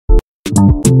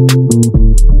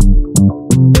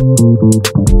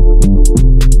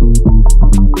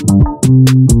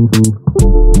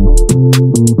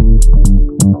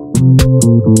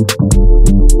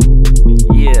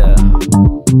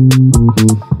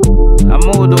I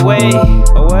moved away.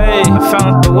 I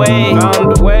found the way.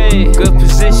 Good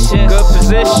position.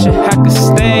 I could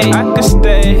stay.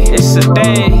 It's the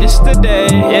day.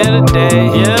 Yeah, the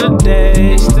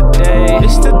day. It's the day.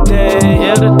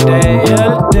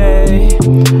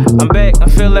 I'm back. I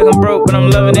feel like I'm broke, but I'm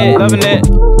loving it.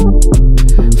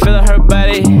 Feeling her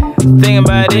body, thinking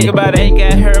about it. Ain't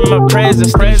got her in my presence,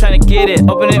 still trying to get it.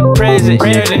 Open it, present. You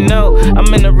already know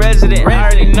I'm in the resident. I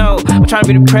already know I'm trying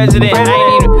to be the president. I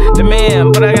ain't even the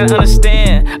man, but I gotta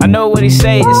understand. I know what he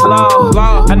say, it's law.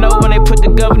 I know when they put the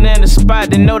governor in the spot,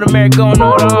 they know the mayor gon'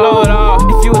 know it all.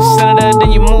 If you a senator,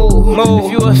 then you move.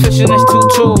 If you official, that's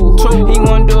two. He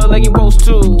wanna do it like you supposed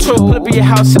to. Pull up in your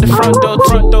house at the front door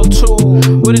too.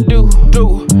 What it do?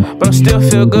 But I still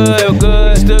feel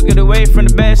good. Still get away from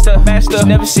the bad stuff.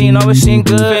 Never seen, always seen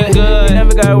good. You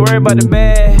never gotta worry about the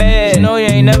bad. You know you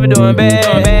ain't never doing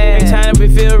bad. Every time we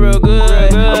feel real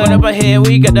good. Open up our head,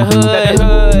 we got the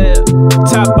hood.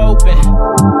 Top open,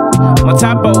 my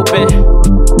top open.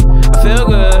 I feel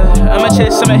good. My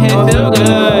chest in my head feel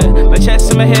good. My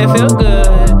chest in my head feel good.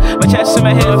 My chest in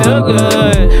my head feel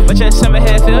good. My chest in my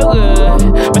head feel good.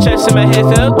 My chest in my head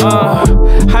feel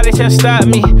good. How they try to stop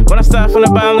me when I start from the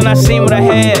bottom and I seen what I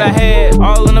had.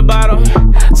 All on the bottom,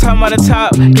 talking about the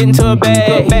top, getting to a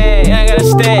bag. And I gotta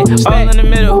stay all in the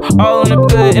middle, all in the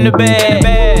good, in the bad.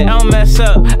 I don't mess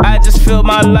up, I just feel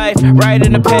my life right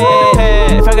in the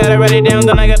pad. If I gotta write it down,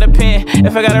 then I got the pen.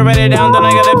 If I gotta write it down, then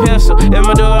I got the pencil. If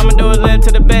I'ma do it, live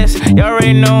to the best. Y'all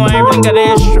already know I ain't really got the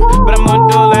extra, but I'm gonna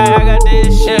do it like I got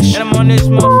this shit. And I'm on this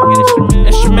motherfucking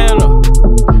instrumental.